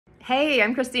Hey,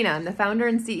 I'm Christina. I'm the founder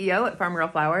and CEO at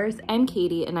Farmgirl Flowers. I'm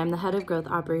Katie, and I'm the head of growth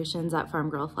operations at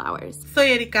Farmgirl Flowers.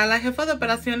 Soy Erika, la jefa de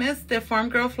operaciones de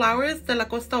Farmgirl Flowers de la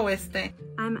Costa Oeste.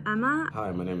 I'm Emma.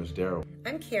 Hi, my name is Daryl.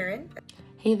 I'm Karen.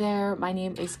 Hey there, my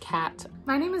name is Kat.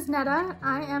 My name is Netta.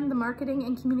 I am the marketing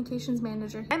and communications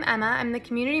manager. I'm Emma. I'm the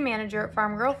community manager at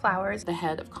Farmgirl Flowers. The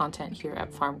head of content here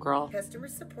at Farmgirl. Customer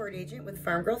support agent with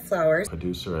Farmgirl Flowers.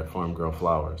 Producer at Farmgirl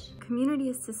Flowers. Community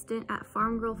assistant at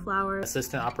Farmgirl Flowers.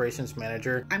 Assistant operations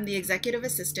manager. I'm the executive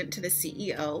assistant to the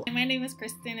CEO. My name is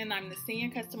Kristen and I'm the senior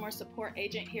customer support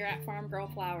agent here at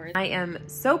Farmgirl Flowers. I am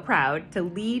so proud to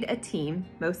lead a team,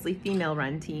 mostly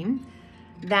female-run team,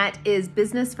 that is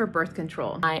business for birth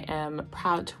control. I am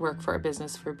proud to work for a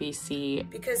business for BC.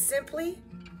 Because simply,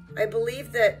 I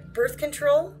believe that birth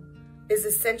control is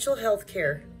essential health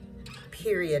care,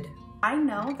 period. I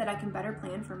know that I can better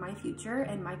plan for my future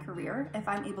and my career if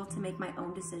I'm able to make my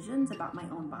own decisions about my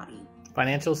own body.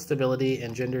 Financial stability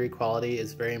and gender equality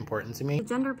is very important to me. The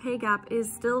gender pay gap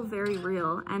is still very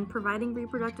real, and providing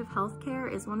reproductive health care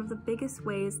is one of the biggest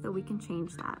ways that we can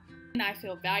change that. And I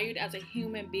feel valued as a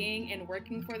human being in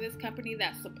working for this company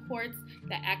that supports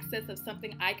the access of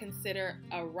something I consider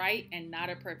a right and not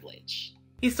a privilege.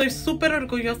 Y soy súper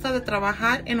orgullosa de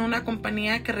trabajar en una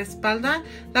compañía que respalda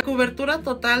la cobertura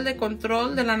total de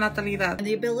control de la natalidad. And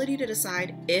the ability to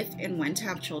decide if and when to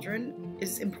have children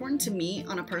is important to me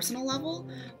on a personal level,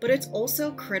 but it's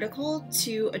also critical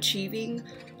to achieving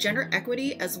gender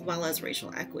equity as well as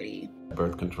racial equity.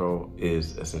 Birth control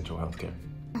is essential healthcare.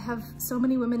 I have so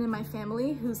many women in my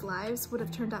family whose lives would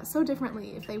have turned out so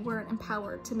differently if they weren't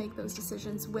empowered to make those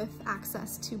decisions with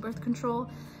access to birth control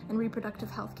and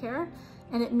reproductive health care.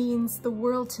 And it means the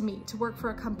world to me to work for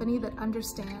a company that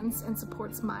understands and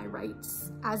supports my rights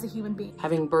as a human being.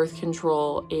 Having birth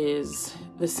control is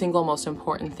the single most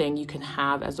important thing you can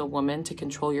have as a woman to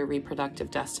control your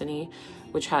reproductive destiny,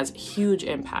 which has huge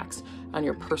impacts on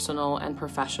your personal and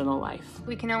professional life.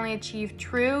 We can only achieve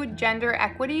true gender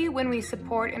equity when we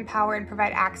support, empower, and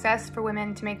provide access for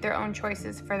women to make their own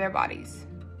choices for their bodies.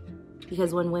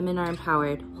 Because when women are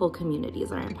empowered, whole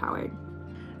communities are empowered.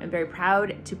 I'm very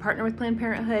proud to partner with Planned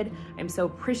Parenthood. I'm so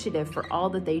appreciative for all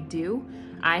that they do.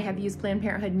 I have used Planned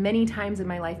Parenthood many times in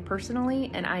my life personally,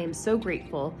 and I am so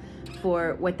grateful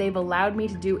for what they've allowed me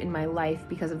to do in my life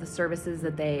because of the services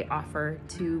that they offer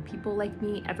to people like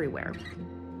me everywhere.